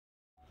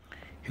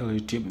Hello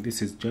YouTube,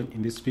 this is John.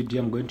 In this video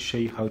I'm going to show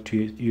you how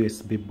to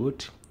USB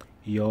boot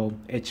your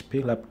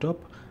HP laptop,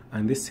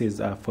 and this is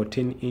a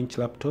 14-inch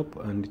laptop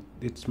and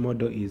its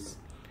model is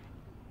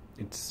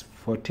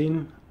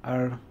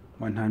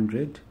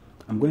 14R100.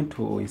 I'm going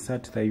to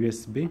insert the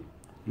USB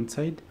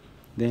inside.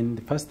 Then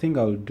the first thing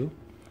I'll do,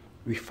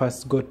 we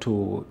first go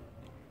to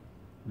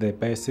the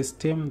BIOS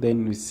system,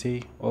 then we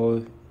see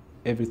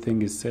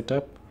everything is set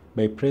up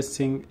by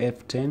pressing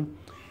F10.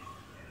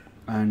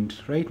 And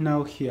right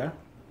now here,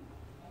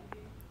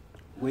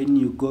 when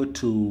you go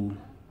to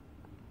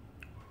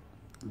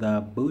the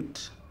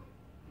boot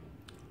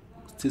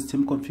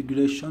system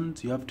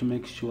configurations, you have to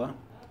make sure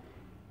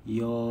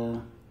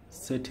your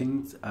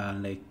settings are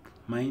like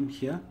mine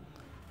here,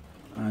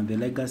 and the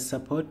legacy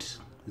support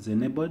is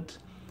enabled.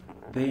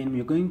 Then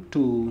you're going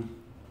to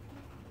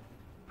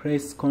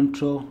press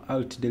Ctrl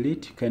Alt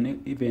Delete. You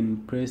can even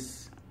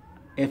press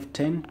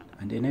F10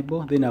 and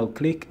enable. Then I'll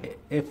click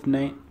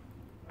F9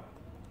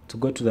 to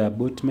go to the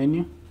boot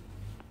menu.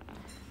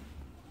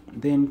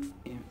 Then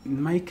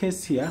in my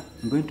case here,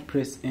 I'm going to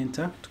press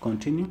enter to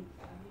continue,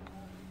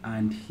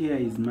 and here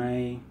is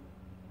I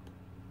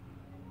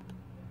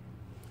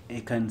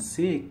can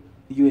see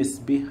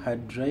USB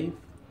hard drive,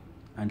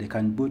 and I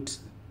can boot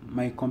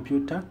my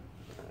computer.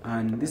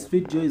 And this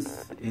video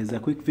is a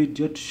quick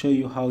video to show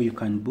you how you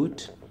can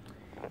boot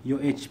your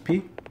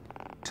HP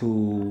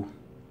to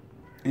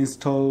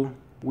install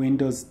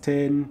Windows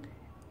 10,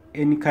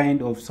 any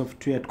kind of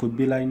software. It could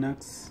be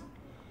Linux,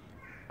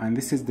 and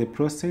this is the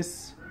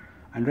process.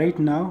 And right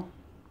now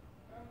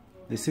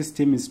the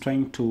system is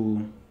trying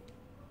to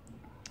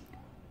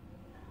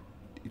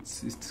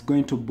it's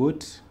going to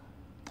boot,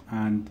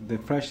 and the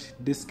flash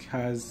disk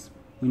has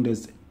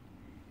Windows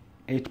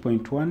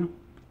 8.1,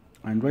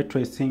 and what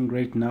we're seeing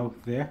right now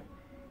there,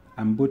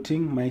 I'm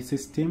booting my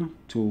system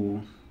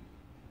to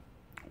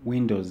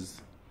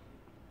Windows.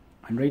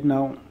 And right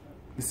now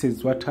this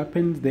is what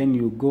happens. Then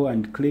you go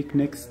and click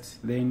next,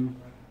 then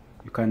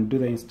you can do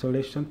the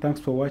installation. Thanks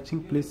for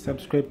watching. Please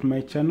subscribe to my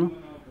channel,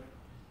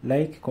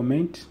 like,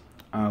 comment.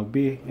 I'll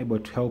be able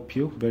to help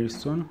you very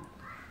soon.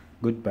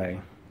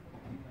 Goodbye.